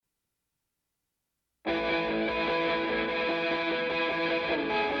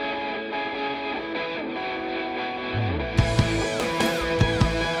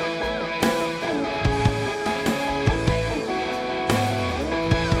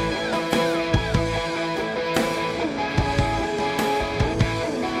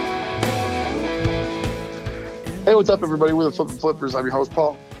what's up, everybody? We're the Flippin' Flippers. I'm your host,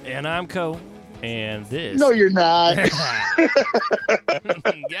 Paul. And I'm Co. And this... No, you're not.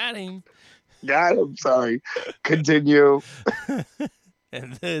 Got him. God, I'm sorry. Continue.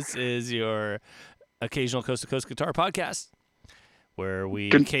 And this is your occasional Coast to Coast guitar podcast, where we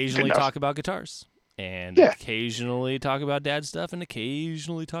Good occasionally enough. talk about guitars, and Yeah. occasionally talk about dad stuff, and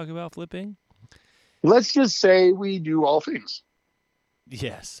occasionally talk about flipping. Let's just say we do all things.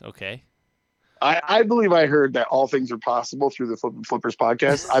 Yes, okay. I believe I heard that all things are possible through the Flippin' Flippers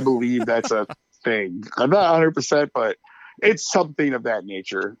podcast. I believe that's a thing. I'm not 100%, but it's something of that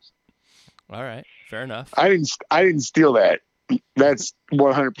nature. All right, fair enough. I didn't steal that. That's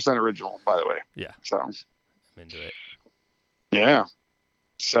 100% original, by the way. Yeah. So I'm into it. yeah.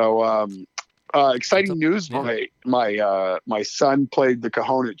 So exciting news. Yeah. My son played the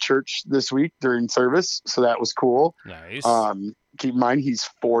cajon at church this week during service, so that was cool. Nice. Keep in mind he's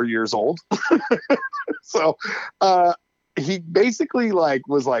 4 years old. So he basically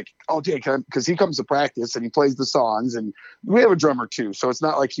was like, oh, Jake, because he comes to practice and he plays the songs, and we have a drummer too, so it's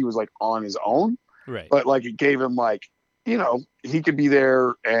not like he was like on his own, Right. but like it gave him he could be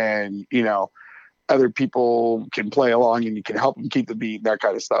there, and other people can play along and you can help him keep the beat, that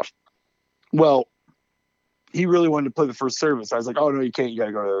kind of stuff. Well, he really wanted to play the first service. I was like, oh, no, you can't. You got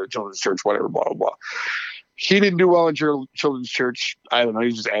to go to children's church, whatever, blah, blah, blah. He didn't do well in children's church. I don't know. He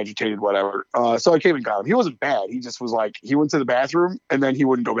was just agitated, whatever. So I came and got him. He wasn't bad. He just was like, he went to the bathroom and then he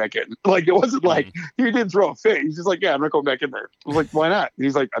wouldn't go back in. Like, it wasn't like he didn't throw a fit. He's just like, yeah, I'm not going back in there. I was like, why not? And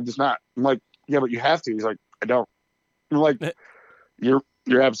he's like, I'm just not. I'm like, yeah, but you have to. He's like, I don't. I'm like, you're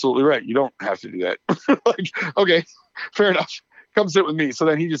absolutely right. You don't have to do that. Like, okay, fair enough. Come sit with me. So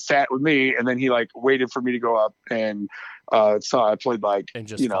then he just sat with me, and then he waited for me to go up, and so I played and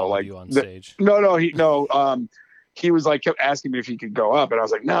just followed you on stage. He was kept asking me if he could go up, and I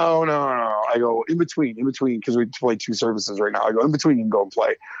was like, no. I go in between because we play two services right now. I go in between, you can go and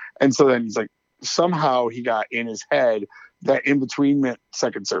play. And so then he's like, somehow he got in his head that in between meant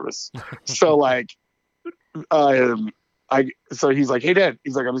second service. So so he's like, hey Dad,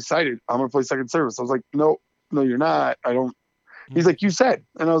 he's like, I'm excited, I'm gonna play second service. I was like, no, you're not. I don't. He's like, you said.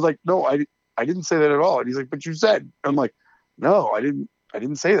 And I was like, no, I didn't say that at all. And he's like, but you said. I'm like, no, I didn't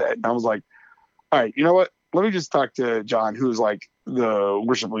say that. And I was like, all right, you know what? Let me just talk to John, who's the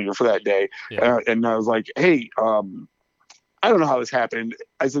worship leader for that day. Yeah. And I was like, hey, I don't know how this happened.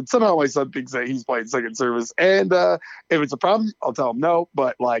 I said, somehow my son thinks that he's playing second service. And if it's a problem, I'll tell him no.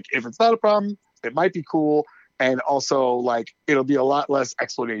 But if it's not a problem, it might be cool. And also, it'll be a lot less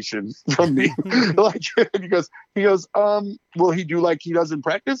explanation from me. He goes, will he do like he does in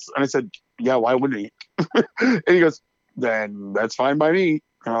practice? And I said, yeah, why wouldn't he? And he goes, then that's fine by me.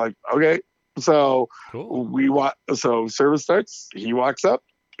 And I'm like, okay. So cool. So service starts. He walks up.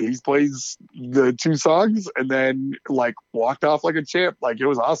 He plays the two songs, and then walked off like a champ. It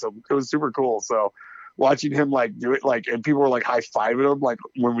was awesome. It was super cool. So watching him do it, and people were high-fiving him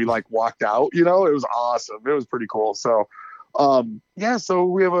when we walked out, it was awesome. It was pretty cool. So yeah, so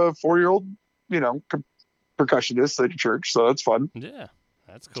we have a 4-year-old percussionist at church, so that's fun. Yeah,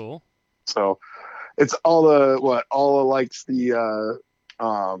 that's cool. So it's all the what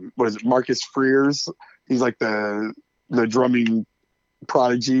is it, Marcus Frears? He's the drumming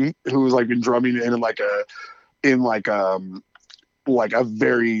prodigy who's been drumming in a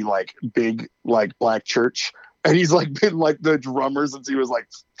very big black church, and he's been the drummer since he was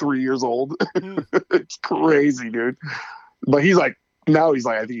 3 years old. It's crazy, dude. But he's now he's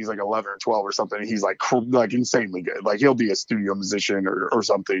I think he's 11 or 12 or something. He's insanely good. He'll be a studio musician or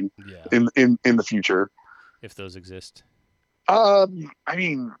something. Yeah. in the future, if those exist. I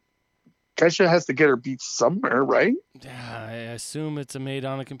mean, Kesha has to get her beats somewhere, right? Yeah, I assume it's made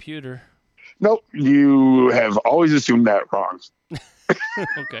on a computer. Nope, you have always assumed that wrong.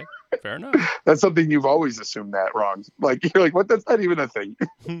 Okay, fair enough. That's something you've always assumed that wrong. You're what? That's not even a thing.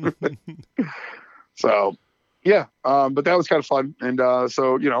 So, yeah, but that was kind of fun. And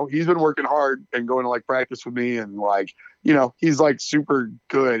so, he's been working hard and going to practice with me, and he's super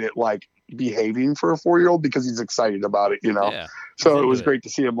good at behaving for a 4-year-old because he's excited about it, Yeah, so it was great to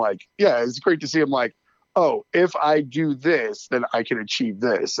see him it's great to see him oh, if I do this, then I can achieve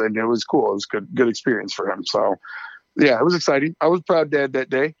this. And it was cool. It was good experience for him. So yeah, it was exciting. I was proud dad that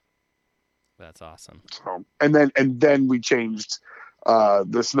day. That's awesome. So, and then we changed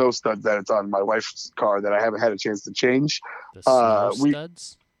the snow studs that it's on my wife's car that I haven't had a chance to change. The snow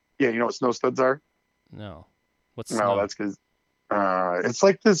studs? Yeah, you know what snow studs are? No. What's snow? No, that's because it's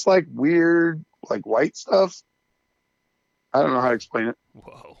this weird white stuff. I don't know how to explain it.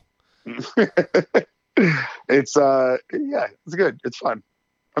 Whoa. It's yeah, it's good. It's fun.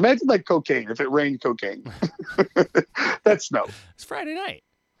 Imagine like cocaine. If it rained cocaine, that's snow. It's Friday night.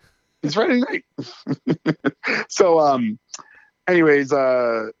 It's Friday night. So, anyways,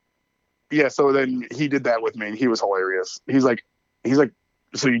 yeah. So then he did that with me, and he was hilarious. He's like,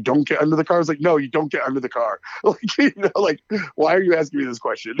 so you don't get under the car? I was like, no, you don't get under the car. Like, like, why are you asking me this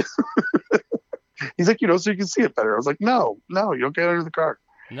question? He's like, so you can see it better. I was like, no, you don't get under the car.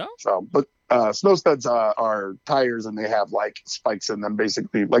 No. So, but snow studs are tires, and they have like spikes in them,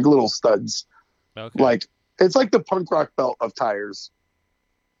 basically like little studs. Okay. Like it's like the punk rock belt of tires.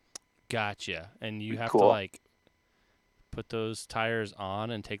 Gotcha. And you have to Cool. like put those tires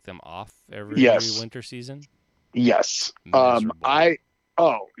on and take them off every Yes. winter season? Yes. Miserable.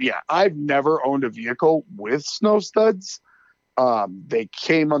 I've never owned a vehicle with snow studs. They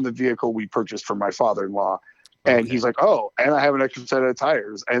came on the vehicle we purchased for my father-in-law, and he's like, oh, and I have an extra set of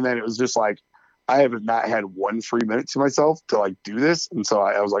tires. And then it was just like, I have not had 1 free minute to myself to like do this. And so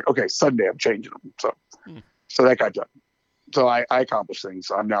I was like, okay, Sunday I'm changing them. So that got done. So I accomplished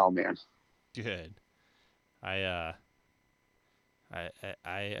things. I'm now a man. Good. I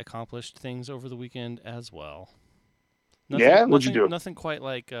accomplished things over the weekend as well. What'd you do? Nothing quite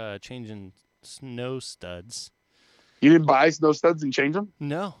like changing snow studs. You didn't buy snow studs and change them?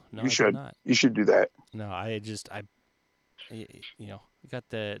 No, you I should. did not. You should do that. No, I got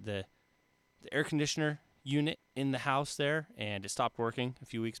the air conditioner unit in the house there, and it stopped working a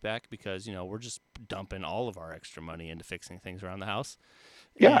few weeks back because we're just dumping all of our extra money into fixing things around the house.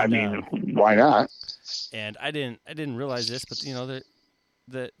 Yeah, and, I mean, why not? And I didn't realize this, but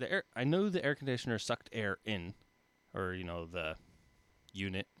the air, I know the air conditioner sucked air in, or the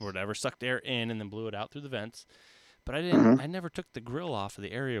unit or whatever sucked air in and then blew it out through the vents. But I never took the grill off of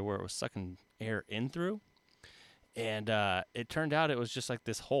the area where it was sucking air in through. And it turned out it was just like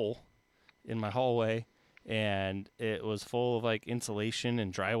this hole in my hallway, and it was full of like insulation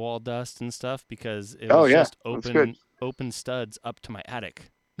and drywall dust and stuff because it was just open studs up to my attic.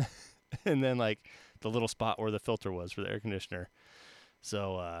 And then like the little spot where the filter was for the air conditioner.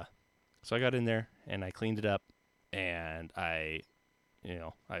 So I got in there and I cleaned it up, and I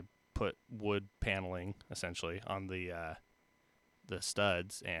put wood paneling essentially on the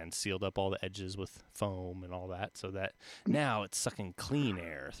studs and sealed up all the edges with foam and all that, so that now it's sucking clean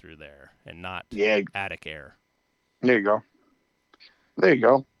air through there and not attic air. There you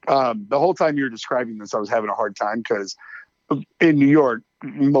go. The whole time you were describing this, I was having a hard time because in New York,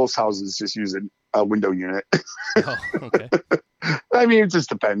 most houses just use a window unit. Oh, okay. I mean, it just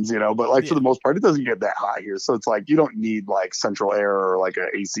depends, but like for the most part, it doesn't get that hot here. So it's like you don't need like central air or like an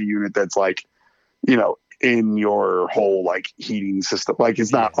AC unit that's like, in your whole like heating system. Like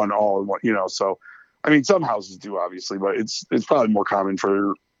it's not on all in one, so I mean some houses do obviously, but it's probably more common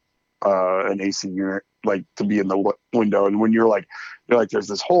for an AC unit like to be in the window. And when you're like there's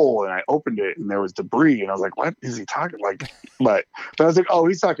this hole, and I opened it and there was debris, and I was like, what is he talking like? But I was like, oh,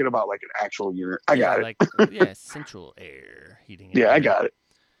 he's talking about like an actual unit. I got it. Like central air heating. I got it.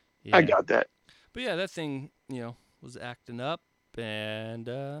 Yeah. I got that. But yeah, that thing was acting up,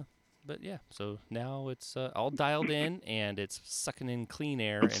 and but yeah, so now it's all dialed in, and it's sucking in clean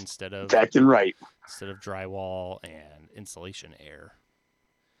air instead of acting right. Instead of drywall and insulation air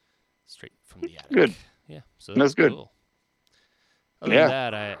straight from the attic. Good. Yeah, so that's good. Cool. Other than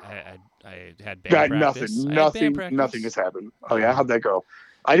that, I had band practice. Nothing has happened. Oh yeah, how'd that go?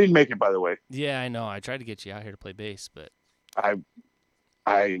 I didn't make it, by the way. Yeah, I know. I tried to get you out here to play bass, but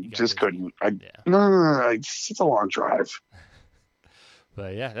I just couldn't. No, it's a long drive.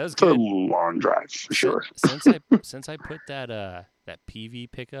 But yeah, that was good. It's a long drive for sure. Since I put that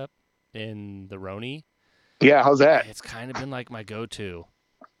PV pickup in the Roni. Yeah, how's that? It's kind of been like my go-to.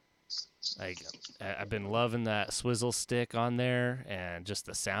 Like I've been loving that swizzle stick on there, and just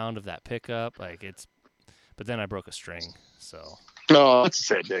the sound of that pickup. Like but then I broke a string, so. No, that's a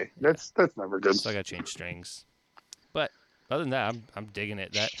sad day. That's never good. So I got to change strings. But other than that, I'm digging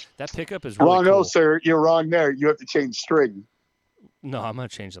it. That pickup is really wrong. Cool. No, sir, you're wrong there. You have to change string. No, I'm gonna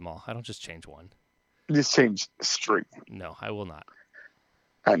change them all. I don't just change one. Just change string. No, I will not.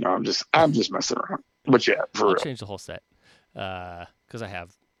 I know. I'm just messing around. But yeah, I'll change the whole set. Because I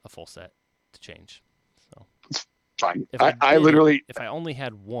have a full set to change. So it's fine. If if I only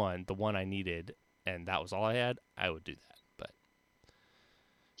had the one I needed, and that was all I had, I would do that. But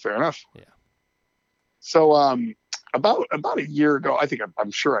fair enough. Yeah. So about a year ago, I think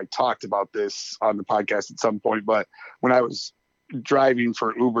I'm sure I talked about this on the podcast at some point, but when I was driving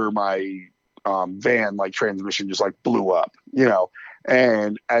for Uber, my van like transmission just like blew up,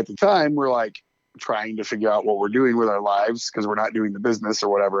 and at the time we're like trying to figure out what we're doing with our lives because we're not doing the business or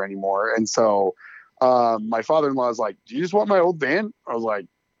whatever anymore. And so my father-in-law is like, do you just want my old van? I was like,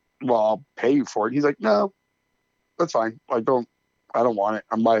 well, I'll pay you for it. He's like, no, that's fine. I don't want it.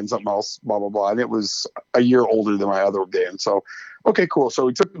 I'm buying something else, blah, blah, blah. And it was a year older than my other van. So, okay, cool. So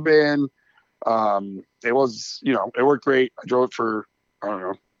we took the van. It was, it worked great. I drove it for, I don't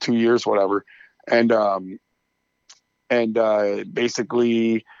know, 2 years, whatever. And,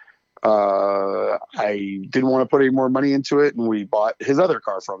 basically, I didn't want to put any more money into it. And we bought his other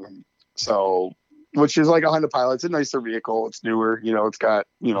car from him. So, which is like a Honda Pilot. It's a nicer vehicle. It's newer, it's got,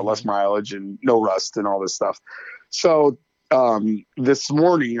 less mileage and no rust and all this stuff. So, this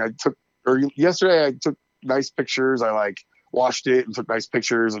morning yesterday I took nice pictures. I like washed it and took nice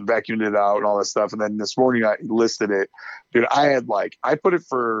pictures and vacuumed it out and all that stuff. And then this morning I listed it. Dude, I put it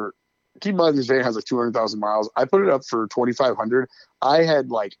for, keep in mind this van has like 200,000 miles. I put it up for 2,500. I had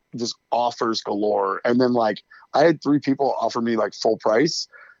like just offers galore. And then like I had 3 people offer me like full price.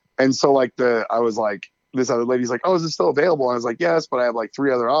 And so like I was like, this other lady's like, oh, is this still available? And I was like, yes, but I have like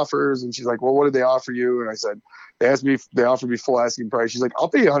 3 other offers. And she's like, well, what did they offer you? And I said, they offered me full asking price. She's like, I'll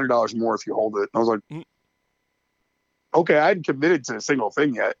pay you $100 more if you hold it. And I was like, okay, I hadn't committed to a single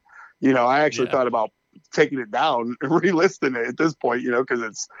thing yet. I actually thought about taking it down and relisting it at this point,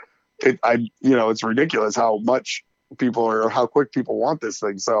 because it's ridiculous how much how quick people want this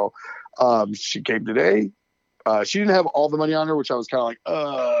thing. So, she came today. She didn't have all the money on her, which I was kind of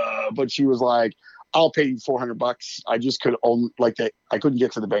like, but she was like, I'll pay you $400. I just could own like that. I couldn't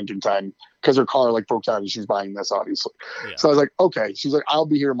get to the bank in time because her car like broke down and she's buying this obviously. Yeah. So I was like, okay. She's like, I'll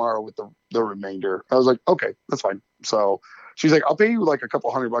be here tomorrow with the remainder. I was like, okay, that's fine. So she's like, I'll pay you like a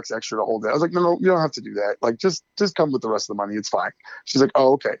couple $100 extra to hold it. I was like, no, you don't have to do that. Like, just come with the rest of the money. It's fine. She's like,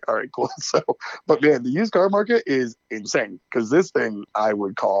 oh, okay. All right, cool. So, but man, the used car market is insane because this thing I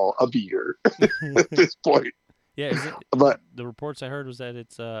would call a beater at this point. Yeah. But the reports I heard was that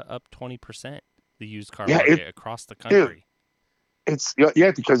it's up 20%. The used car market across the country. It's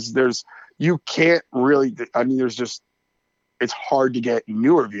because you can't really, it's hard to get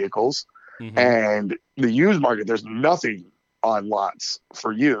newer vehicles and the used market, there's nothing on lots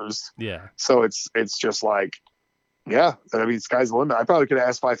for used. Yeah. So it's just like, sky's the limit. I probably could have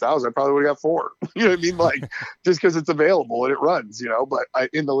asked 5,000. I probably would have got 4. You know what I mean? Like just because it's available and it runs, but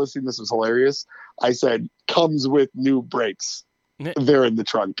in the listing, this was hilarious. I said, comes with new brakes. They're in the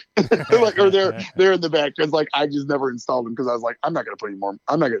trunk, or they're in the back. Cause like, I just never installed them. Cause I was like, I'm not going to put any more.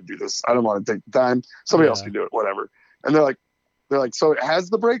 I'm not going to do this. I don't want to take the time. Somebody else can do it, whatever. And they're like, so it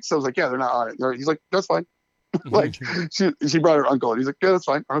has the brakes. I was like, yeah, they're not on it. He's like, that's fine. Like she brought her uncle and he's like, yeah, that's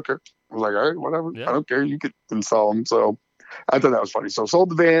fine. I don't care. I was like, all right, whatever. Yeah. I don't care. You could install them. So I thought that was funny. So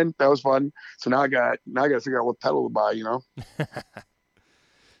sold the van. That was fun. So now I got to figure out what pedal to buy,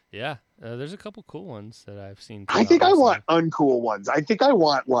 Yeah. There's a couple cool ones that I've seen. I think I want uncool ones. I think I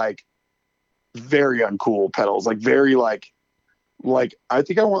want like very uncool pedals, like very like I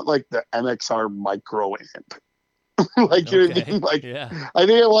think I want like the MXR micro amp. Like, you know what I mean? Like, yeah. I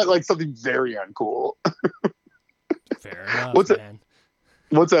think I want like something very uncool. Fair enough, man.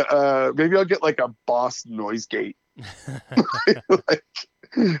 Maybe I'll get like a Boss noise gate. Like,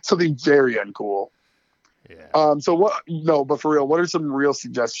 something very uncool. Yeah. But for real, what are some real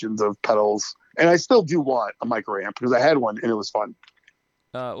suggestions of pedals? And I still do want a micro amp because I had one and it was fun.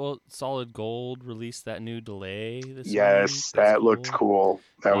 Well, Solid Gold released that new delay this week. Yes, that looked cool.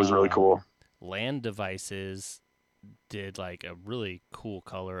 That was really cool. Land Devices did like a really cool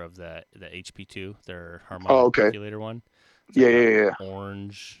color of the HP2, their harmonic calculator one. Yeah.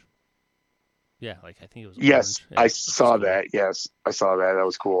 Orange. Yeah, like I think it was yes, orange. Yeah, I saw that. Yes, I saw that. That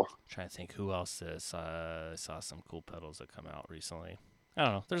was cool. I'm trying to think who else saw some cool pedals that come out recently. I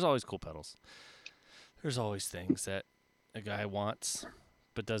don't know. There's always cool pedals. There's always things that a guy wants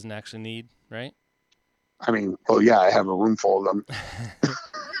but doesn't actually need, right? I mean, well, yeah, I have a room full of them.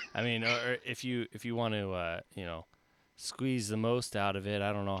 I mean, or if you want to, squeeze the most out of it,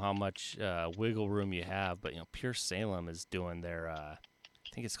 I don't know how much wiggle room you have, but Pure Salem is doing their, I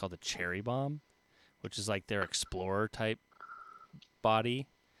think it's called the Cherry Bomb, which is like their Explorer type body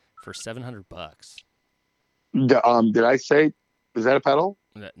for $700. Did I say? Is that a pedal?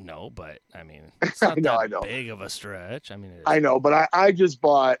 No, but I mean, it's not that big of a stretch. I mean, I know, but I just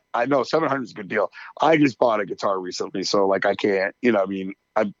bought. I know 700 is a good deal. I just bought a guitar recently, so like I can't. I mean,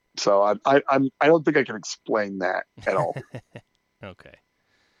 I don't think I can explain that at all. Okay.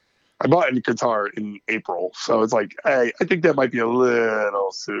 I bought a guitar in April, so it's like I think that might be a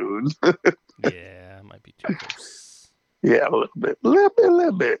little soon. Yeah, it might be too close. Yeah, a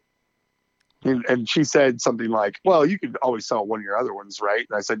little bit. And she said something like, well, you could always sell one of your other ones, right?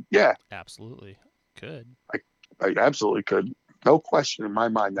 And I said, yeah. Absolutely. Could. I absolutely could. No question in my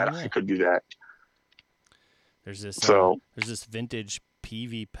mind that I could do that. There's this vintage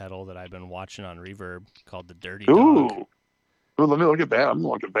PV pedal that I've been watching on Reverb called the Dirty Ooh. Dog. Ooh, let me look at that. I'm gonna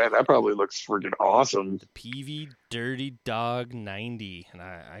look at that. That probably looks freaking awesome. The PV Dirty Dog 90, and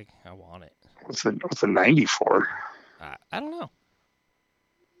I want it. What's the 90 for? I don't know.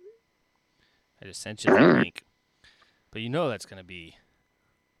 I just sent you the link, but you know that's gonna be.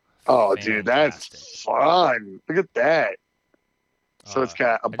 Oh, fantastic. dude, that's fun. Look at that. So it's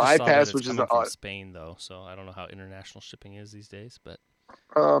got a bypass, which is from Spain though, so I don't know how international shipping is these days, but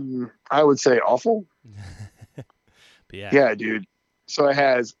I would say awful. but yeah, dude. So it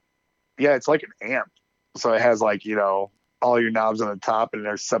has, it's like an amp. So it has like all your knobs on the top, and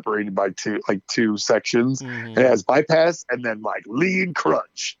they're separated by two sections. Mm-hmm. It has bypass and then like lean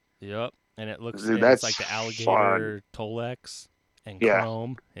crunch. Yep, and it looks dude, it's like the alligator Tolex and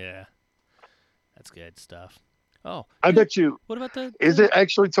chrome. Yeah, that's good stuff. Oh, I bet you. What about Is it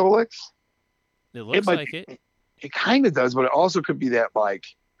actually Tolex? It looks like it. It kind of does, but it also could be that like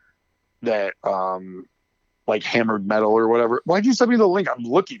hammered metal or whatever. Why'd you send me the link? I'm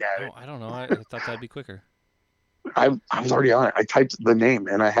looking at it. I don't know. I thought that'd be quicker. I was already on it. I typed the name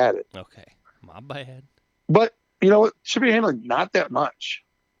and I had it. Okay, my bad. But you know what? Shipping and handling, not that much.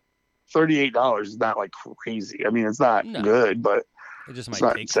 $38 is not like crazy. I mean, it's not good, but it just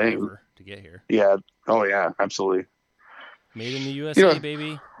might take forever to get here. Yeah. Oh yeah, absolutely. Made in the USA,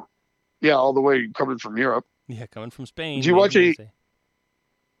 baby. Yeah, all the way coming from Europe. Yeah, coming from Spain. Did you watch any?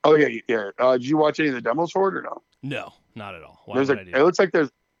 Oh yeah. Did you watch any of the demos for it or no? No, not at all. Why would I do that? It looks like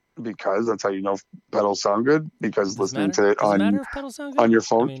there's because that's how you know pedals sound good because listening to it on your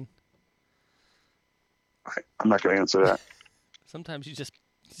phone. I mean, I'm not going to answer that. Sometimes you just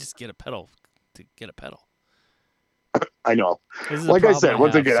get a pedal to get a pedal. I know. Like I said,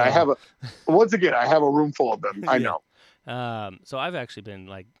 once again, I have a room full of them. I know. So I've actually been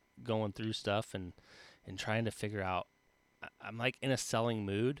like going through stuff and trying to figure out. I'm like in a selling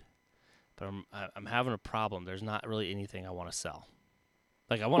mood, but I'm having a problem. There's not really anything I want to sell.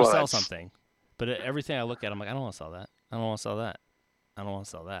 Like I want to sell something, but everything I look at, I'm like, I don't want to sell that. I don't want to sell that. I don't want to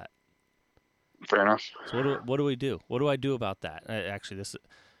sell that. Fair enough. So what do we do? What do I do about that? Actually,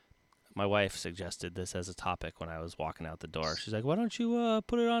 my wife suggested this as a topic when I was walking out the door. She's like, why don't you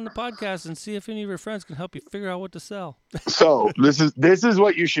put it on the podcast and see if any of your friends can help you figure out what to sell? So this is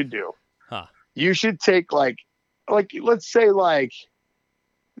what you should do. Huh. You should take like let's say like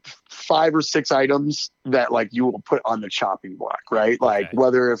 5 or 6 items that like you will put on the chopping block, right? Like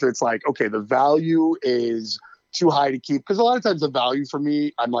whether if it's like, okay, the value is too high to keep, because a lot of times the value for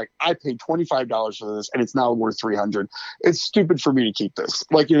me, I'm like, I paid $25 for this and it's now worth $300. It's stupid for me to keep this.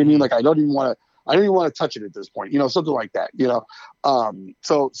 Like, you know what I mean? Like I don't even want to touch it at this point, something like that,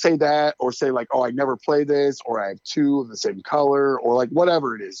 so say that, or say like, oh, I never play this, or I have 2 of the same color, or like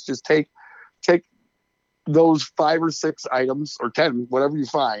whatever it is. Just take those 5 or 6 items, or 10, whatever you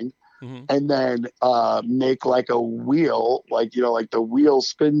find, and then make like a wheel, like like the wheel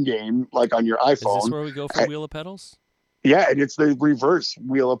spin game, like on your iPhone. Is this where we go for wheel of pedals? Yeah, and it's the reverse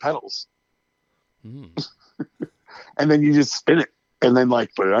wheel of pedals. And then you just spin it, and then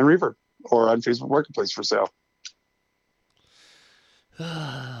like put it on Reverb or on Facebook Marketplace for sale.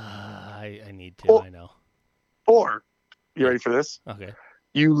 I need to. I know. Or you ready for this? Okay.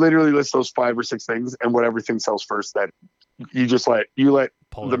 You literally list those 5 or 6 things, and whatever thing sells first, that you just let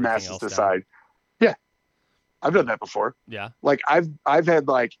the masses decide. Yeah, I've done that before. Yeah, like I've had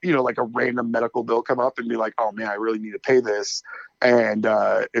like like a random medical bill come up and be like, oh man, I really need to pay this, and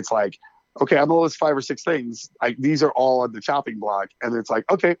it's like, okay, I'm gonna list 5 or 6 things. These are all on the chopping block, and it's like,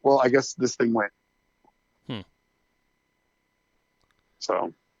 okay, well, I guess this thing went.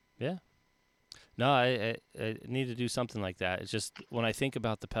 So. Yeah. No, I need to do something like that. It's just when I think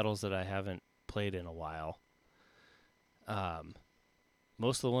about the pedals that I haven't played in a while,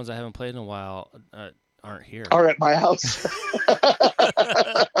 most of the ones I haven't played in a while aren't here. Are at my house.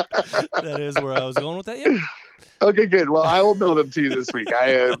 That is where I was going with that. Yeah. Okay, good. Well, I will mail them to you this week.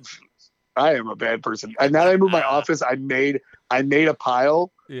 I am a bad person. And now that I moved my office, I made a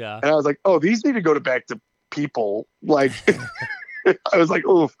pile. Yeah. And I was like, oh, these need to go back to people. Like, I was like,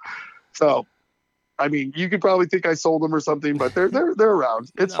 oof. So. I mean, you could probably think I sold them or something, but they're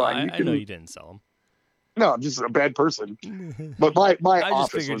around. It's fine. I know you didn't sell them. No, I'm just a bad person. But my I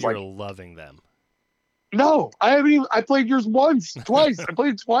office just figured was you like, were loving them. No, I haven't even. I played yours twice. I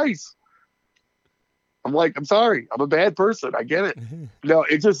played it twice. I'm like, I'm sorry, I'm a bad person. I get it. No,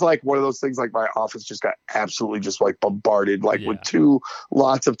 it's just like one of those things. Like my office just got absolutely just like bombarded, like with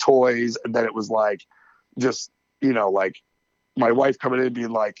lots of toys, and then it was like, just like my wife coming in and being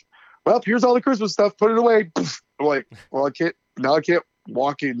like, well, here's all the Christmas stuff. Put it away. I'm like, well, I can't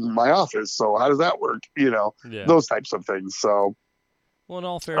walk in my office. So how does that work? Those types of things. So, Well, in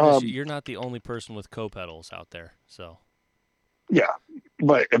all fairness, you're not the only person with co-pedals out there. So Yeah,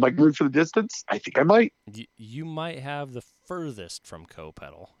 but am I good for the distance? I think I might. you might have the furthest from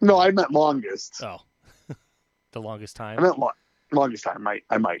co-pedal. No, I meant longest. Oh, the longest I time? meant longest time. I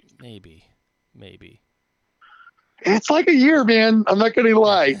might. Maybe. It's like a year, man. I'm not gonna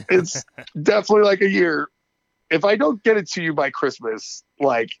lie. It's definitely like a year. If I don't get it to you by Christmas,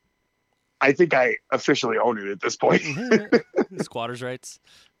 like I think I officially own it at this point. Squatters' rights.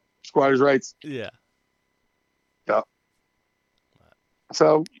 Squatters' rights. Yeah. Yeah.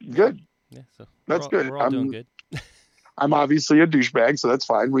 So good. Yeah. So That's good. We're all doing good. I'm obviously a douchebag, so that's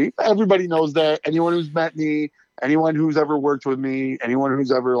fine. Everybody knows that. Anyone who's met me, anyone who's ever worked with me, anyone who's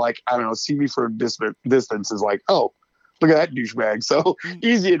ever like, I don't know, see me from a distance is like, oh, look at that douchebag. So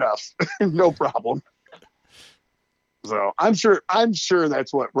easy enough. No problem. So I'm sure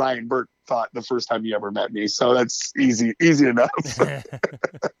that's what Ryan Burke thought the first time he ever met me. So that's easy enough.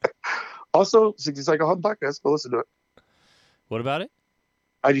 Also, 60 Cycle Hub podcast, go listen to it. What about it?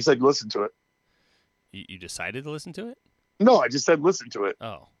 I just said listen to it. You decided to listen to it? No, I just said listen to it.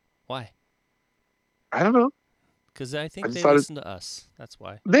 Oh, why? I don't know. Because I think they listen to us. That's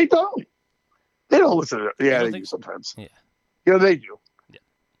why. They don't. They don't listen to it. Yeah, they do sometimes. Yeah. Yeah, they do. Yeah.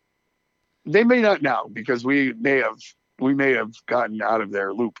 They may not now because we may have gotten out of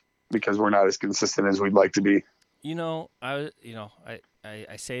their loop because we're not as consistent as we'd like to be. I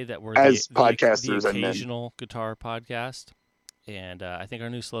say that we're as the podcasters, the occasional guitar podcast, and I think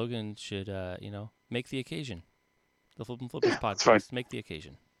our new slogan should, make the occasion. The Flip and Flippers podcast. Make the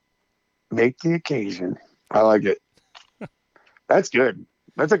occasion. Make the occasion. I like it. That's good.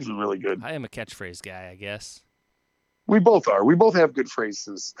 That's actually really good. I am a catchphrase guy, I guess. We both are. We both have good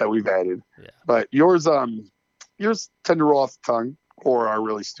phrases that we've added. Yeah. But yours tend to roll off the tongue or are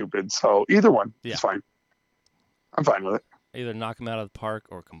really stupid. So either one is fine. I'm fine with it. Either knock them out of the park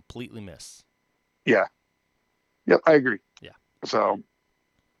or completely miss. Yeah. Yep, I agree. Yeah. So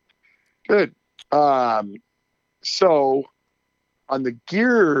good. So on the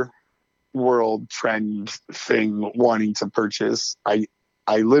gear world trend thing, wanting to purchase, we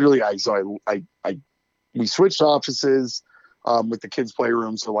switched offices with the kids'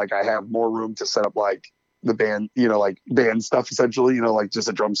 playroom, so like I have more room to set up like the band, like band stuff essentially, like just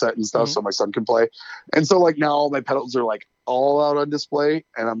a drum set and stuff, so my son can play. And so like now all my pedals are like all out on display,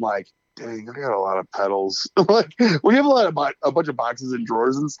 and I'm like, dang, I got a lot of pedals. Like we have a bunch of boxes and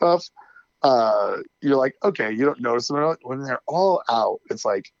drawers and stuff. You're like, okay, you don't notice them when they're all out. It's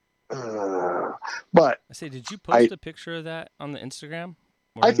like, but I say, did you post a picture of that on the Instagram?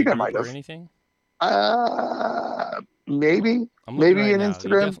 I think I might have. Or anything? Maybe in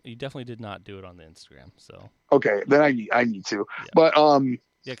Instagram. You definitely did not do it on the Instagram. So okay, then I need to. Yeah. But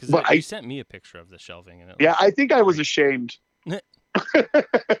yeah, because you sent me a picture of the shelving, and I think I was ashamed. I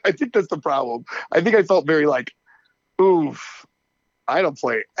think that's the problem. I think I felt very like, oof, I don't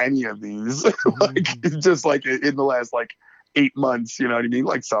play any of these. Like just like in the last like 8 months, you know what I mean?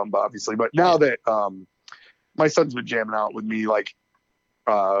 Like some obviously, but now that my son's been jamming out with me like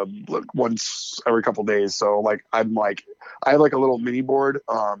once every couple days, so like I have like a little mini board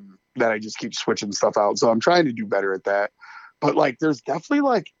that I just keep switching stuff out. So I'm trying to do better at that. But like there's definitely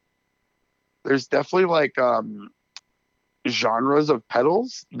like genres of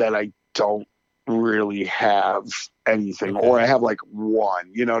pedals that I don't really have anything, or I have like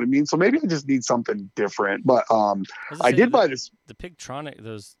one, you know what I mean? So maybe I just need something different. But I did buy this.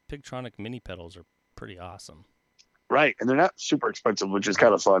 Those Pigtronic mini pedals are pretty awesome. Right, and they're not super expensive, which is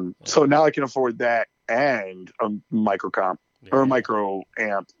kind of fun. Yeah. So now I can afford that and a micro comp or a micro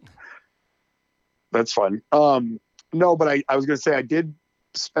amp. That's fun. No, but I was gonna say I did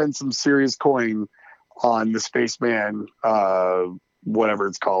spend some serious coin on the Spaceman, whatever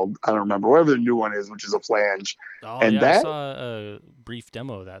it's called. I don't remember. Whatever the new one is, which is a flange. Oh, and I saw a brief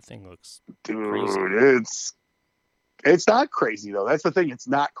demo of that thing. Looks crazy. It's not crazy though. That's the thing. It's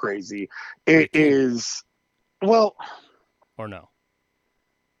not crazy. It is. Well, or no.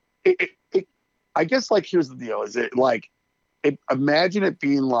 I guess like here's the deal. Is it like imagine it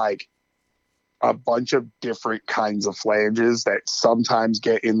being like a bunch of different kinds of flanges that sometimes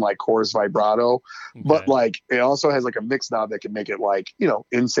get in like chorus vibrato, but like it also has like a mix knob that can make it like,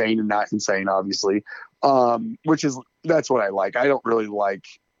 insane and not insane, obviously. That's what I like. I don't really like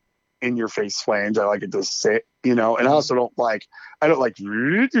in your face flange. I like it to sit, and I also don't like I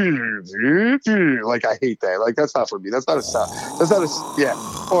hate that. Like that's not for me. That's not a sound. That's not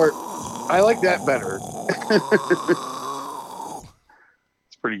or I like that better.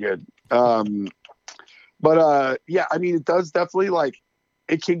 It's pretty good. But I mean it does definitely like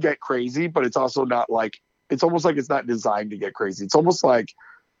it can get crazy, but it's also not like it's almost like it's not designed to get crazy. It's almost like,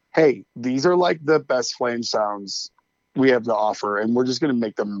 hey, these are like the best flange sounds we have to offer, and we're just going to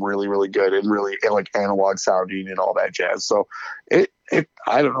make them really, really good and really like analog sounding and all that jazz. So I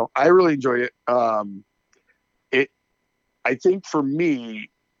don't know. I really enjoyed it. It, I think for me,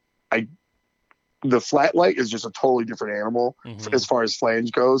 I, the flat light is just a totally different animal as far as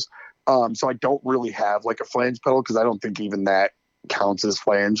flange goes. So I don't really have like a flange pedal because I don't think even that counts as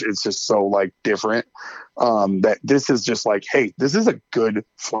flange. It's just so like different that this is just like, hey, this is a good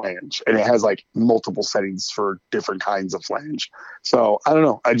flange, and it has like multiple settings for different kinds of flange. So I don't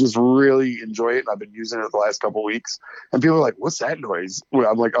know. I just really enjoy it, and I've been using it the last couple of weeks. And people are like, "What's that noise?" Well,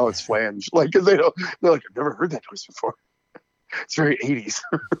 I'm like, "Oh, it's flange." Like, because they're like, "I've never heard that noise before." It's very 80s.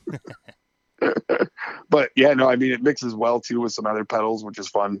 But yeah, no, I mean, it mixes well too with some other pedals, which is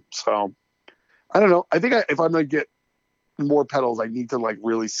fun. So I don't know. I think if I'm gonna get more pedals, I need to like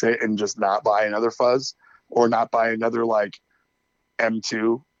really sit and just not buy another fuzz or not buy another like M2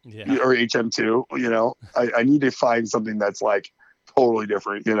 or HM2. You know, I need to find something that's like totally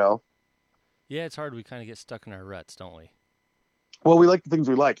different. You know. Yeah, it's hard. We kind of get stuck in our ruts, don't we? Well, we like the things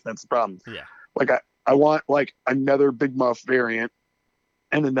we like. That's the problem. Yeah. Like I want like another Big Muff variant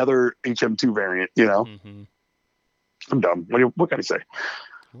and another HM2 variant. You know. I'm dumb. What can I say?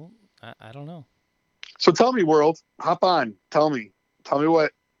 Well, I don't know. So tell me, world, hop on. Tell me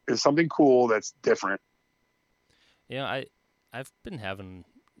what is something cool that's different. You know, I've been having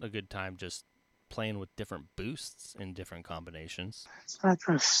a good time just playing with different boosts in different combinations. It's not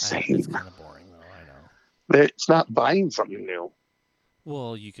the same. It's kind of boring though, I know. It's not buying something new.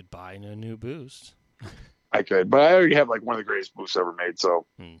 Well, you could buy a new boost. I could, but I already have like one of the greatest boosts ever made. So,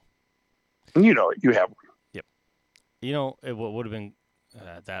 and you know it. You have one. Yep. You know, what would have been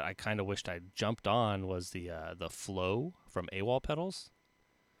that I kind of wished I jumped on was the flow from AWOL pedals.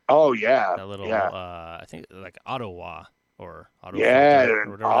 Oh yeah, That little yeah. I think like Ottawa or Auto Yeah, Filter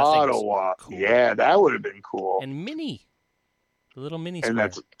or whatever. That thing was Ottawa. cool. Yeah, that would have been cool. And mini, the little mini And square.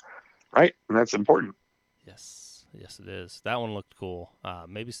 that's right, and that's important. Yes, it is. That one looked cool.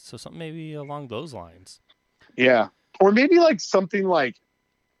 Maybe something maybe along those lines. Yeah, or maybe like something like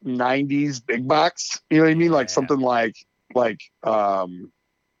 '90s big box. You know what I mean? Like something like I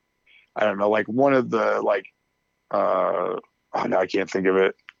don't know, like one of the like oh no, I can't think of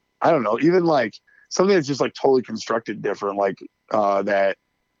it. I don't know, even like something that's just like totally constructed different, like that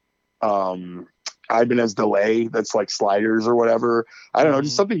Ibanez delay that's like sliders or whatever. I don't know,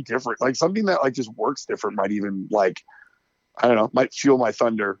 just something different, like something that like just works different might even like, I don't know, might fuel my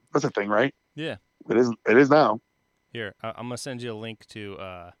thunder. That's a thing, right? Yeah. It is now. Here, I'm gonna send you a link to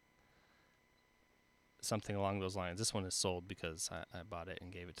something along those lines. This one is sold because I bought it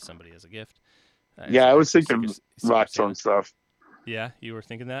and gave it to somebody as a gift. Yeah, I was thinking rock tone stuff. Yeah, you were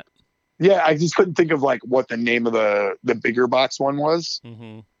thinking that? Yeah, I just couldn't think of like what the name of the bigger box one was.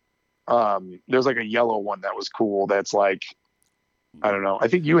 There's like a yellow one that was cool. That's like, I don't know. I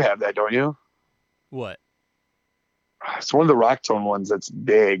think you have that, don't you? What? It's one of the rock tone ones that's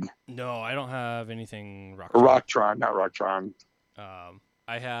big. No, I don't have anything rock. Rocktron, not Rocktron.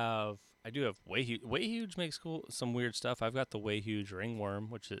 I do have Way Huge. Way Huge makes some weird stuff. I've got the Way Huge Ringworm,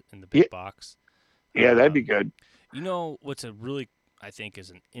 which is in the big box. Yeah, that'd be good. You know what's a really, I think,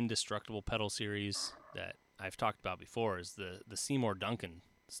 is an indestructible pedal series that I've talked about before is the Seymour Duncan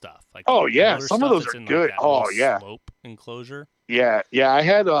stuff. Like some of those are good. Like slope enclosure. Yeah. I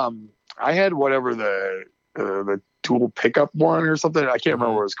had whatever the tool pickup one or something. I can't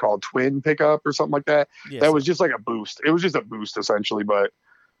remember what it was called, twin pickup or something like that. Yeah, that was just like a boost. It was just a boost essentially, but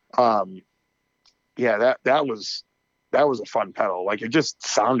yeah, that was a fun pedal. Like it just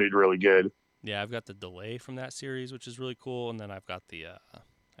sounded really good. Yeah, I've got the delay from that series, which is really cool, and then I've got the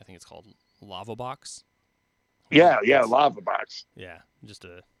I think it's called Lava Box. Yeah, Lava Box. Yeah, just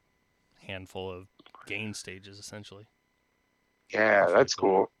a handful of gain stages essentially. Yeah, that's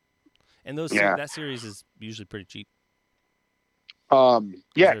cool. And that series is usually pretty cheap.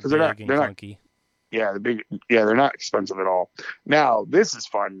 Yeah, because they're not clunky. Yeah, they're not expensive at all. Now this is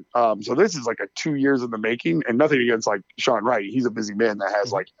fun. So this is like a 2 years in the making, and nothing against like Sean Wright. He's a busy man that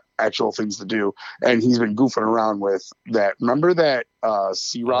has like actual things to do, and he's been goofing around with that. Remember that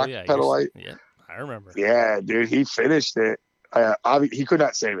C-Rock pedal? Yeah, I remember. Yeah, dude, he finished it. He could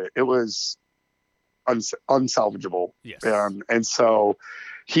not save it. It was unsalvageable. Yes. And so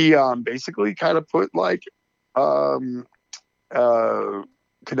he basically kind of put like Canalia,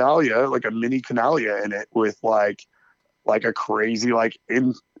 like a mini Canalia in it with like a crazy like I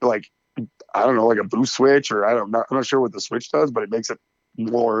don't know, like a boost switch, or I'm not sure what the switch does, but it makes it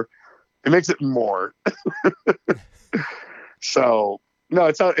more. So No,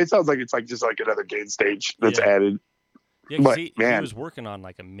 it sounds like it's like just like another gain stage that's Yeah. added. Yeah, because But he man, was working on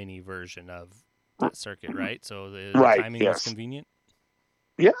like a mini version of that circuit, right? So the right? timing was Yes. convenient.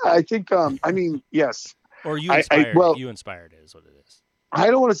 Yeah, I think. I mean, yes. Or you I inspired it. well, You inspired it is what it is. I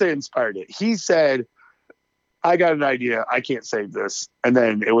don't want to say inspired it. He said, "I got an idea. I can't save this." And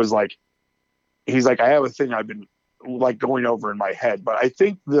then it was like, he's like, "I have a thing I've been like going over in my head, but I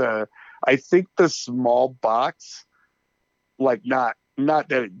think the small box, like not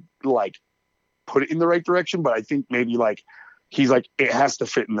that it, like put it in the right direction, but I think maybe like he's like it has to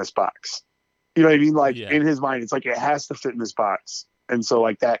fit in this box. You know what I mean? Like Yeah. in his mind, it's like it has to fit in this box, and so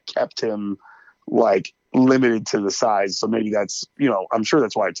like that kept him like limited to the size. So maybe that's I'm sure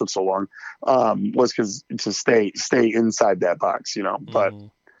that's why it took so long. Was because to stay inside that box. But Mm-hmm.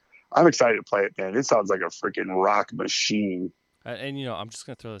 I'm excited to play it, man. It sounds like a freaking rock machine. And I'm just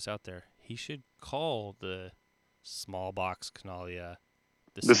gonna throw this out there. He should call the small box Canalia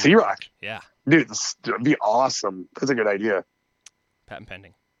the The Sea Sea Rock, Rock. Yeah, dude, this would be awesome. That's a good idea. patent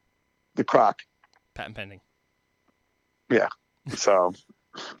pending. The Croc, Patent pending. yeah. So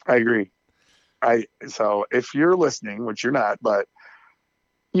I agree. So if you're listening, which you're not, but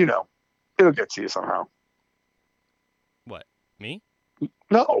you know, it'll get to you somehow. What? Me?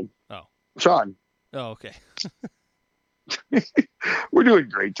 No, Oh. Sean, Oh, okay. we're doing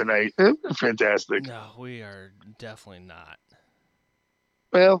great tonight. Fantastic. No, we are definitely not.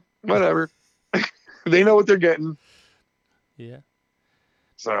 Well, whatever. They know what they're getting. Yeah.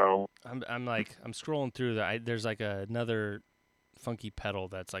 So I'm scrolling through there's like another funky pedal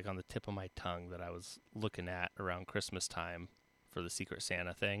that's like on the tip of my tongue that I was looking at around Christmas time for the Secret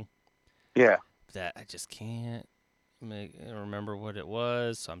Santa thing yeah, that I just can't remember what it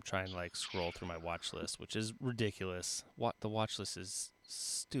was. So I'm trying to like scroll through my watch list, which is ridiculous. The watch list is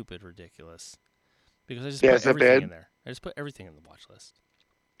stupid ridiculous because I just yeah. put Is that everything in bad? there. I just put everything in the watch list.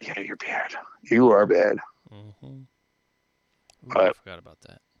 Yeah, you're bad. You are bad. Mm-hmm. Ooh, I But forgot about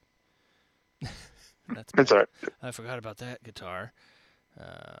that. That's it's bad. all right. I forgot about that guitar.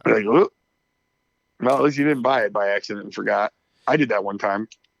 Uh, Like, whoop. Well, at least you didn't buy it by accident and forgot. I did that one time.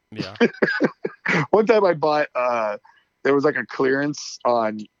 yeah. One time I bought there was like a clearance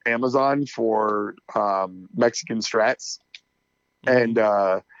on Amazon for Mexican Strats, Mm-hmm.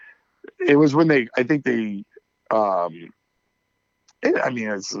 and it was when I think they um I mean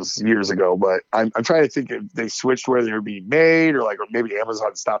this was years ago, but I'm trying to think if they switched where they were being made, or maybe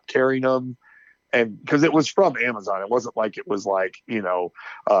Amazon stopped carrying them. And because it was from Amazon, it wasn't like it was like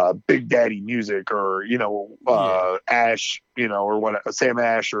Big Daddy Music, or Yeah. Ash, or what, Sam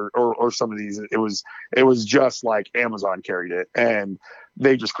Ash, or some of these. It was just like Amazon carried it, and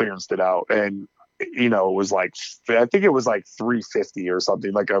they just clearanced it out, and it was like, I think it was like 350 or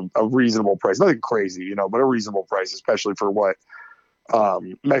something, like a reasonable price, nothing crazy, but a reasonable price, especially for what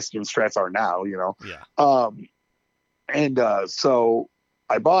Mexican Strats are now. Yeah. Um, and so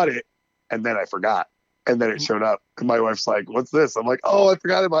I bought it, and then I forgot. And then it showed up. And my wife's like, "What's this?" I'm like, "Oh, I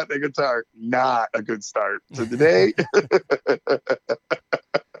forgot about the guitar." Not a good start to the day.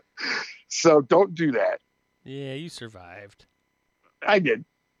 So don't do that. Yeah, you survived. I did.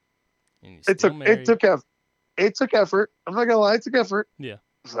 And you It still took it married. took effort. It took effort. I'm not gonna lie, it took effort. Yeah.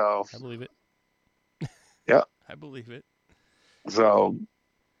 So I believe it. yeah. I believe it. So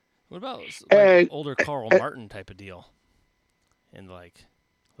What about like and, older Carl and Martin type of deal? And like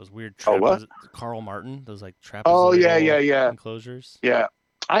those weird oh what? Carl Martin, those like Oh yeah, yeah, trapezoidal yeah, enclosures. yeah.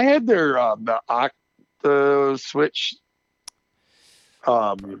 I had their the Octa switch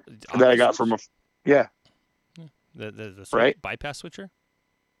that I got from OctaSwitch? a yeah, Yeah. The switch right. bypass switcher?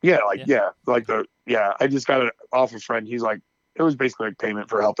 Yeah, Yeah. like Okay. I just got it off a friend. He's like, it was basically like payment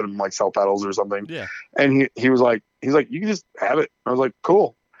for helping him like sell pedals or something. Yeah. And he was like, you can just have it. I was like,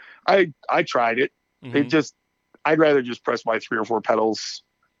 cool. I tried it. It Mm-hmm. just, I'd rather just press my 3 or 4 pedals.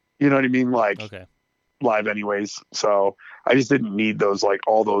 You know what I mean? Like Okay. live anyways. So I just didn't need those, like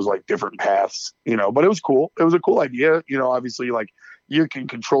all those like different paths. But it was cool. It was a cool idea. Obviously like you can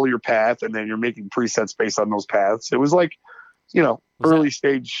control your path, and then you're making presets based on those paths. It was like, Was that early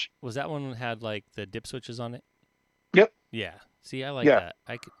stage. was that one that had like the dip switches on it? Yep. Yeah. See, I like Yeah. that.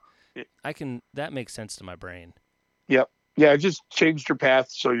 I can that makes sense to my brain. Yep. Yeah. Just changed your path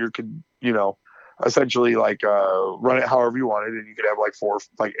so you could, essentially like run it however you wanted, and you could have like 4,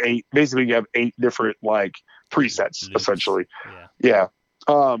 like 8. Basically, you have 8 different like presets Loops. essentially. Yeah.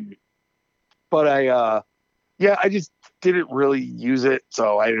 Yeah. Um, but yeah, I just didn't really use it,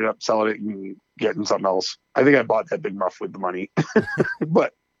 so I ended up selling it and getting something else. I think I bought that big muff with the money,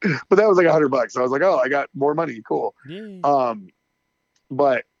 but that was like $100. I was like, oh, I got more money. Cool. Yay. Um,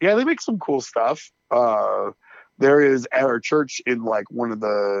 but yeah, they make some cool stuff. there is at our church in like one of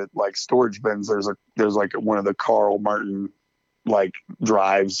the like storage bins. There's like one of the Carl Martin like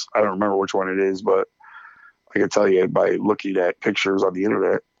drives. I don't remember which one it is, but I can tell you by looking at pictures on the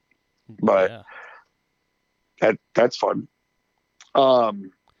internet. But Yeah. that's fun.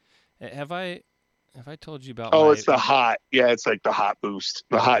 Um, Have I told you about oh, my? it's the hot. Yeah, it's like the hot boost.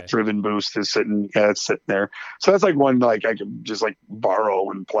 The hot Okay. driven boost is sitting. Yeah, it's sitting there. So that's like one like I could just like borrow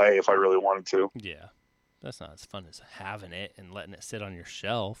and play if I really wanted to. Yeah. That's not as fun as having it and letting it sit on your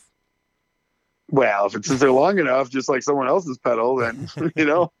shelf. Well, if it sits there long enough, just like someone else's pedal, then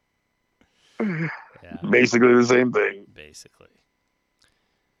Yeah. basically the same thing. Basically.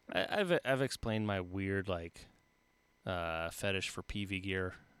 I've explained my weird like fetish for PV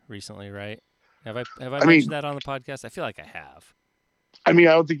gear recently, right? Have I I mean, mentioned that on the podcast? I feel like I have. I mean,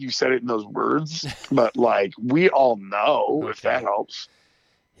 I don't think you said it in those words, but like we all know if that Okay. helps.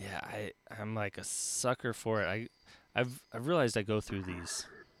 Yeah, I'm like a sucker for it. I've realized I go through these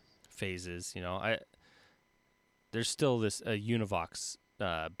phases. There's still this Univox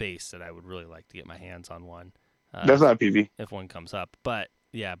bass that I would really like to get my hands on one. That's not PV. If one comes up, but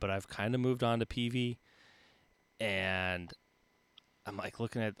yeah, but I've kind of moved on to PV, and I'm like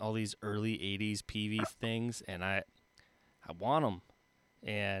looking at all these early '80s PV things, and I want them,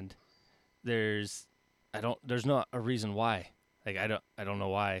 and there's there's not a reason why. Like I don't know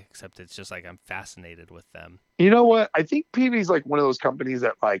why, except it's just like I'm fascinated with them. You know what? I think PV is like one of those companies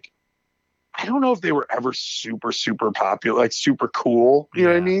that like I don't know if they were ever super popular, like super cool. You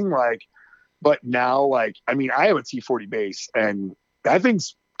know what I Yeah. mean? Like, but now like I mean I have a T40 bass and that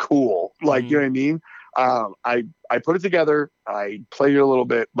thing's cool. Like you Mm-hmm. know what I mean? I put it together. I played it a little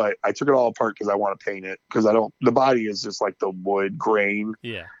bit, but I took it all apart because I want to paint it because I don't. The body is just like the wood grain,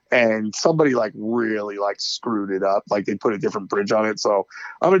 Yeah. and somebody like really like screwed it up. Like they put a different bridge on it. So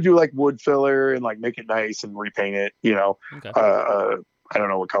I'm gonna do like wood filler and like make it nice and repaint it. Okay. I don't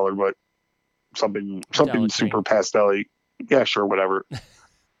know what color, but something Metallic green. super pastel-y. Yeah, sure, whatever.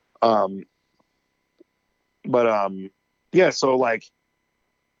 Um, but yeah. So like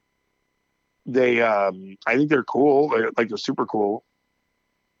they, I think they're cool. They're super cool.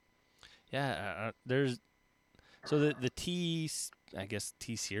 Yeah. There's so the T, I guess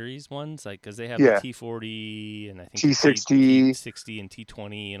T series ones, like because they have the Yeah, T40 and I think the T60, T60 and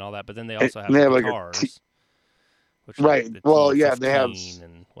T20 and all that, but then they and also have they the have like a T. guitars, which are like Right. the Well, yeah, they have. T15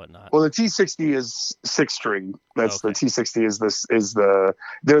 and whatnot. Well, the T60 is 6 string. That's the Okay. T60 is the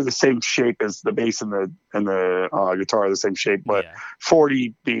they're the same shape as the bass and the guitar are the same shape, but Yeah.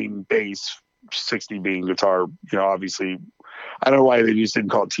 40 being bass, 60 being guitar. Obviously, I don't know why they just didn't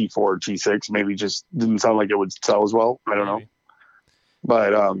call it T4 or T6. Maybe it just didn't sound like it would sell as well. I don't know, Maybe.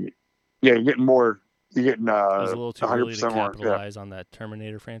 but yeah, you're getting more. You're getting It was a little too early to 100% more. Yeah, capitalize on that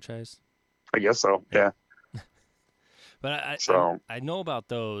Terminator franchise. I guess so. Yeah. Yeah. But So I know about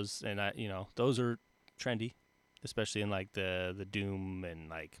those, and those are trendy, especially in like the Doom and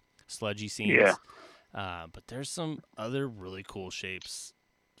like sludgy yeah. scenes. But there's some other really cool shapes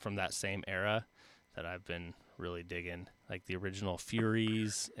from that same era that I've been really digging, like the original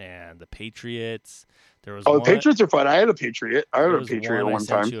Furies and the Patriots. There was Oh, the one. Patriots are fun. I had a Patriot. I had There a was Patriot one I one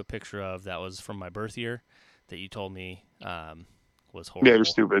sent time. you a picture of that was from my birth year that you told me was Yeah, you're horrible.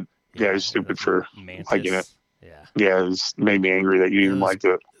 stupid. Yeah, you're Yeah, stupid the for liking it. Mantis. Yeah, Yeah, it made me angry that you it even was. liked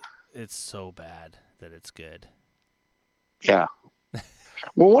it. It's so bad that it's good. Yeah.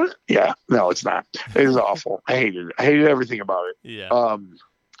 Well, what? Yeah, no, it's not. It is awful. I hated it. I hated everything about it. Yeah,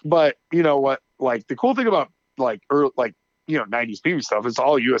 But you know what? Like the cool thing about like like 90s PV stuff, it's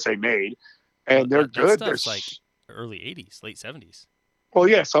all USA made, oh, and they're that good. stuff's like early '80s, late '70s. Well,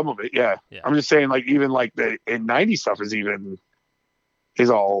 yeah, some of it. Yeah, Yeah, I'm just saying like even like the in 90s stuff is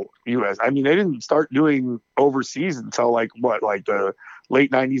all US. I mean, they didn't start doing overseas until like what, like the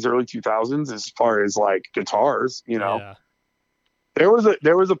late 90s, early 2000s, as far as like guitars. yeah, There was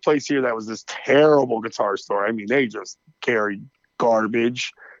a place here that was this terrible guitar store. I mean, they just carried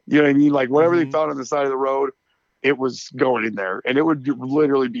garbage. You know what I mean? Like whatever they mm-hmm. found on the side of the road, it was going in there, and it would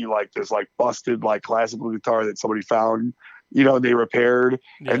literally be like this, like busted, like classical guitar that somebody found. They repaired,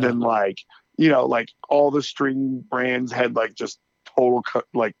 and Yeah, then like all the string brands had like just total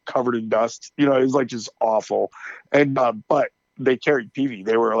like covered in dust. It was like just awful. And but they carried PV.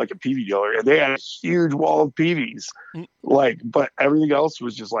 They were like a PV dealer, and they had a huge wall of PVs. mm, Like, but everything else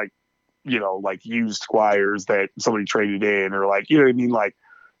was just like like used Squires that somebody traded in, or like what I mean, like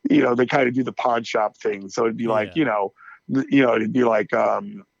they kind of do the pawn shop thing. So it'd be like yeah, it'd be like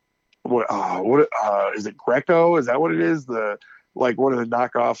what is it, Greco? Is that what it is? The like one of the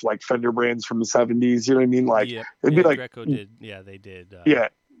knockoff like Fender brands from the 70s. You know what I mean? Like yep, it'd be yeah. like Greco did. Yeah, they did. yeah,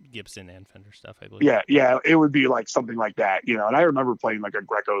 Gibson and Fender stuff, I believe. Yeah, it would be like something like that, you know. And I remember playing like a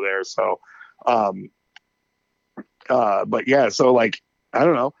Greco there, so um but yeah, so like I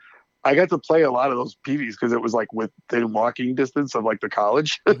don't know. I got to play a lot of those PVs because it was like within walking distance of like the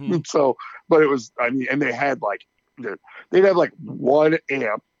college. Mm-hmm. So, but it was, I mean, and they had like, they'd have like one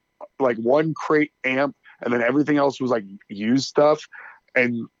amp, like one crate amp, and then everything else was like used stuff.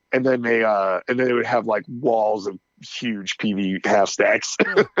 And, and then they would have like walls of huge PV half stacks.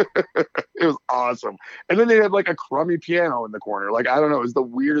 Huh. It was awesome. And then they had like a crummy piano in the corner. Like, I don't know, it was the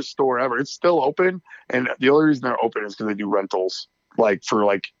weirdest store ever. It's still open. And the only reason they're open is because they do rentals, like for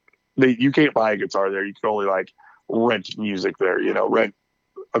like, you can't buy a guitar there. You can only like rent music there, you know, rent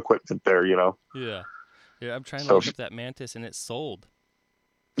equipment there, you know. Yeah. Yeah, I'm trying to So look up that Mantis, and it's sold.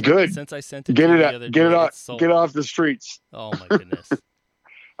 good. Since I sent it to you the other day, it's sold. Get off the streets. Oh my goodness.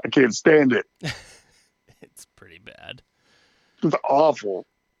 I can't stand it. It's pretty bad. It's awful.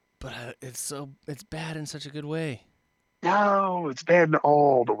 But it's bad in such a good way. No, it's bad in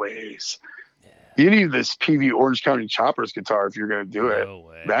all the ways. Yeah. You need this PV Orange County Choppers guitar if you're going to do it. No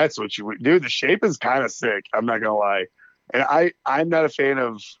way. That's what you would do. The shape is kind of sick. I'm not going to lie. And I'm not a fan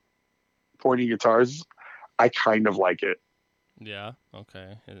of pointy guitars. I kind of like it. Yeah.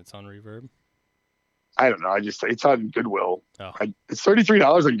 Okay. And it's on reverb. I don't know. It's on Goodwill. Oh. It's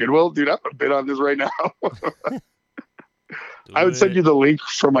 $33 on Goodwill, dude. I'm a bid on this right now. I would send you the link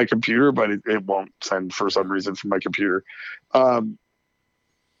from my computer, but it won't send for some reason from my computer. Yeah,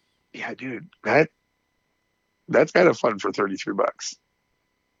 dude, that's kind of fun for $33.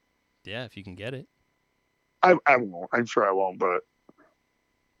 Yeah, if you can get it. I won't. I'm sure I won't, but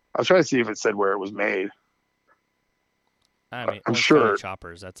I'll try to see if it said where it was made. I mean, I'm sure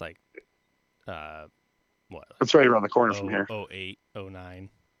Choppers. That's like, what? It's right around the corner from here. 08, 09.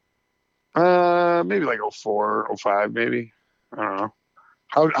 Maybe like 04, 05, maybe. I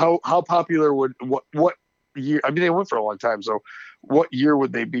don't know. How popular would what year? I mean, they went for a long time. So, what year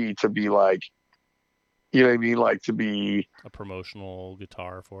would they be to be like? You know what I mean? Like to be a promotional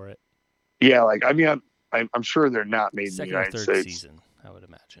guitar for it. Yeah, like I mean, I'm sure they're not made Second in the United or third States. Season, I would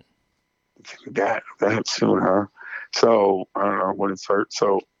imagine. That soon, huh? So I don't know when it starts.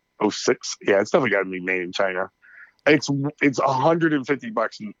 So 06. Yeah, it's definitely got to be made in China. It's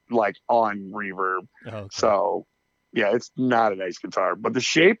 $150 like on reverb. Okay. So yeah, it's not a nice guitar. But the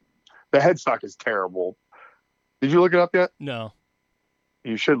shape, the headstock is terrible. Did you look it up yet? No.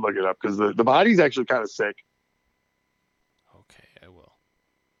 You should look it up because the body's actually kind of sick. Okay, I will.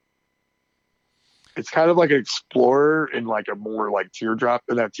 It's kind of like an Explorer in like a more like teardrop,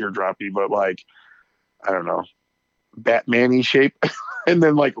 not teardroppy, but like I don't know, Batman-y shape, and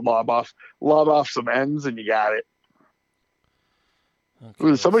then like lob off some ends, and you got it. Okay,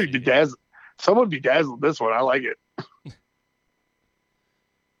 Ooh, someone bedazzled this one. I like it.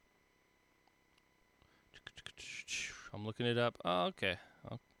 I'm looking it up. Oh, okay.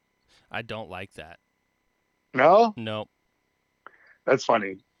 I don't like that. No? Nope. That's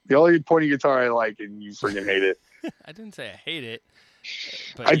funny. The only pointy guitar I like, and you freaking hate it. I didn't say I hate it.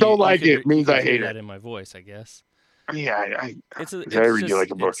 But I don't like it. Means I hate that it. in my voice, I guess. Yeah, It's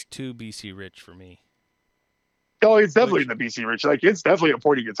too BC Rich for me. Oh, it's definitely in the BC Rich. Like it's definitely a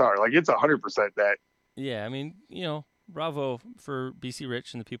pointy guitar. Like it's 100% that. Yeah, I mean, bravo for BC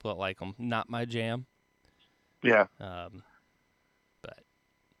Rich and the people that like them. Not my jam. Yeah. But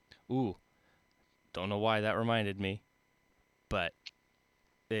don't know why that reminded me, but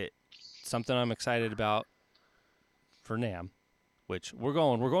it's something I'm excited about for NAMM, which we're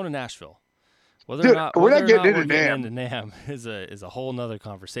going to Nashville. Whether or not we're getting into NAMM is a whole nother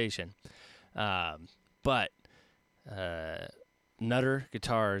conversation. But Nutter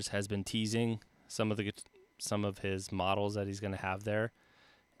Guitars has been teasing some of his models that he's going to have there,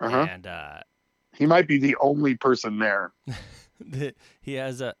 and he might be the only person there. He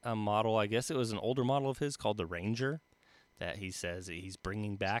has a model. I guess it was an older model of his called the Ranger that he says he's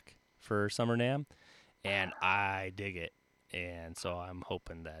bringing back for Summer NAMM, and I dig it. And so I'm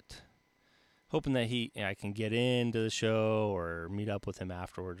hoping that I can get into the show or meet up with him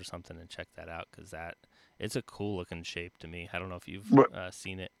afterward or something and check that out because it's a cool looking shape to me. I don't know if you've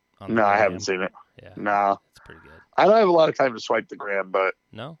seen it. No, I haven't seen it. Yeah, no, it's pretty good. I don't have a lot of time to swipe the gram, but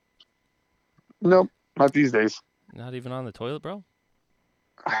nope, not these days. Not even on the toilet, bro.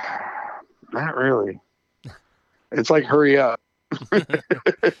 Not really. It's like hurry up.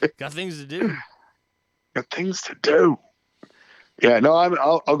 Got things to do. Got things to do. Yeah, no,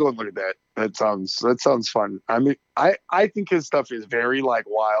 I'll go and look at that. That sounds fun. I mean, I think his stuff is very like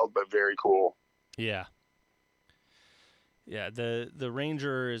wild but very cool. Yeah. Yeah, the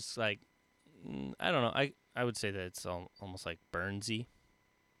Ranger is like I don't know. I would say that it's almost like Burnsy.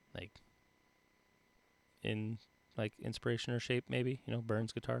 like in like inspiration or shape, maybe.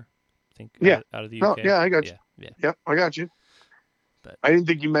 Burns guitar. I think Yeah. out of the No, UK. yeah, I got you. Yeah, yeah. Yep, I got you. But I didn't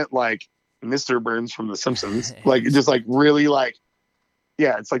think you meant like Mr. Burns from The Simpsons. Like Mr. just like Burns. really like,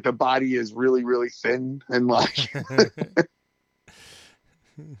 yeah, it's like the body is really, really thin and like,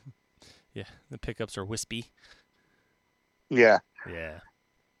 Yeah, the pickups are wispy. yeah. Yeah.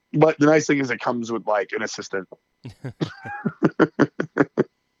 But the nice thing is it comes with like an assistant.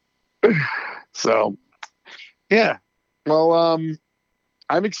 So yeah. Well,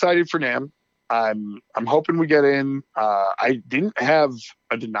 I'm excited for NAMM. I'm hoping we get in. I didn't have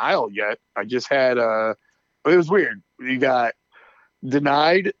a denial yet. I just had it was weird. You got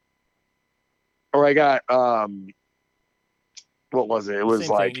denied, or I got what was it? It The was same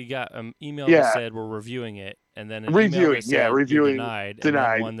thing. like, You got an email that yeah, said we're reviewing it, and then an email reviewing, that yeah, said you're reviewing, denied, and then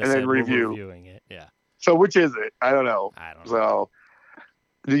denied, one that and then said we're review. reviewing it. Yeah. So which is it? I don't know. I don't know.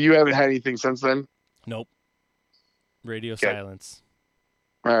 So you haven't had anything since then? Nope. Radio Okay. silence.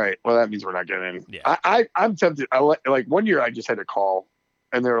 All right. Well, that means we're not getting in. Yeah. I'm tempted. Like 1 year I just had to call,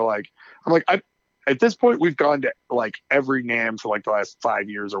 and they were like, I'm like, at this point we've gone to like every NAMM for like the last 5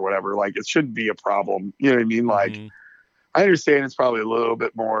 years or whatever. Like it shouldn't be a problem. You know what I mean? Like I understand it's probably a little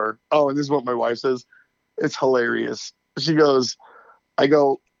bit more. Oh, and this is what my wife says. It's hilarious. She goes, I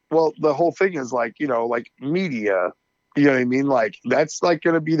go, well, the whole thing is like, like media. You know what I mean? Like that's like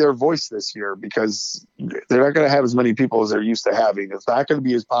going to be their voice this year because they're not going to have as many people as they're used to having. It's not going to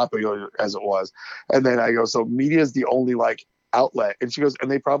be as popular as it was. And then I go, so media is the only like outlet. And she goes, and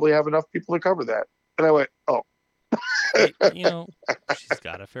they probably have enough people to cover that. And I went, oh. Hey, she's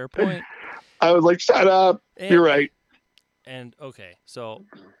got a fair point. I was like, shut up. You're right. And okay, so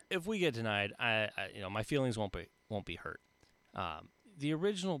if we get denied, I my feelings won't be hurt. The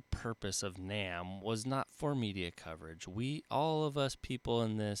original purpose of NAMM was not for media coverage. All of us people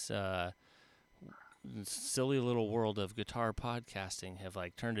in this silly little world of guitar podcasting have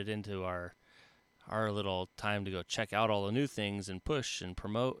like turned it into our little time to go check out all the new things and push and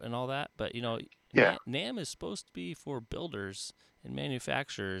promote and all that. But Yeah. NAMM is supposed to be for builders and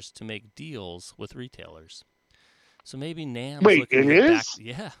manufacturers to make deals with retailers. So maybe NAMM is looking to get back.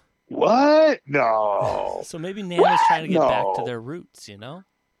 Yeah. What? No. So maybe NAMM is trying to get back to their roots, Yeah.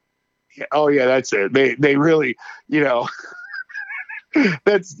 Oh yeah, that's it. They really,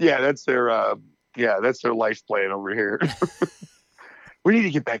 that's their that's their life plan over here. We need to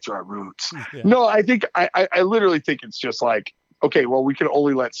get back to our roots. Yeah. No, I think I literally think it's just like, okay, well, we can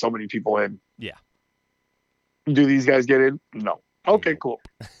only let so many people in. Yeah. Do these guys get in? No. Okay, cool.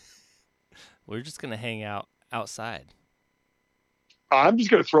 We're just gonna hang out outside. I'm just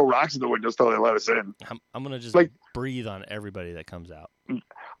gonna throw rocks in the windows till they let us in. I'm gonna just breathe on everybody that comes out.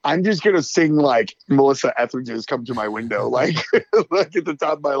 I'm just gonna sing like Melissa Etheridge's "Come to My Window," like like at the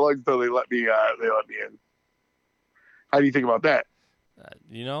top of my lungs till they let me in. How do you think about that?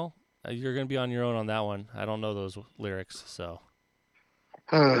 You're gonna be on your own on that one. I don't know those lyrics, so.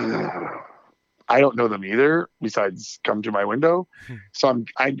 I don't know them either. Besides "Come to My Window," so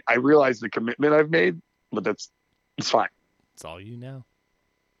I realize the commitment I've made, but it's fine. It's all you know.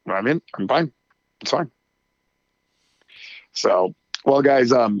 I'm in. I'm fine. It's fine. So, well,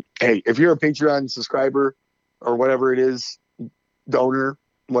 guys, hey, if you're a Patreon subscriber or whatever it is, donor,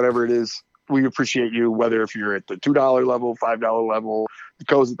 whatever it is, we appreciate you. Whether if you're at the $2 level, $5 level, it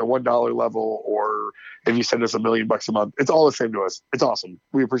goes at the $1 level, or if you send us $1 million a month, it's all the same to us. It's awesome.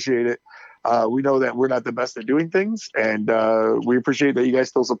 We appreciate it. We know that we're not the best at doing things, and we appreciate that you guys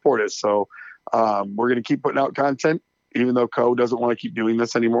still support us. So we're going to keep putting out content, even though Co doesn't want to keep doing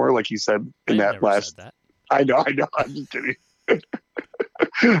this anymore, like he said in that last. Said that. I know. I'm just kidding.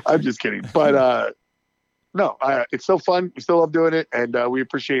 I'm just kidding. But no, it's still fun. We still love doing it, and we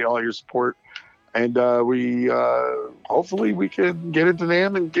appreciate all your support. And we hopefully we can get into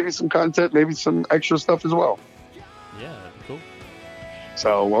NAMM and give you some content, maybe some extra stuff as well. Yeah, that'd be cool.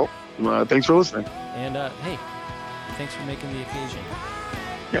 So, well, thanks for listening. And hey, thanks for making the occasion.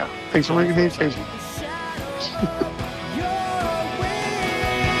 Yeah, thanks for making the occasion.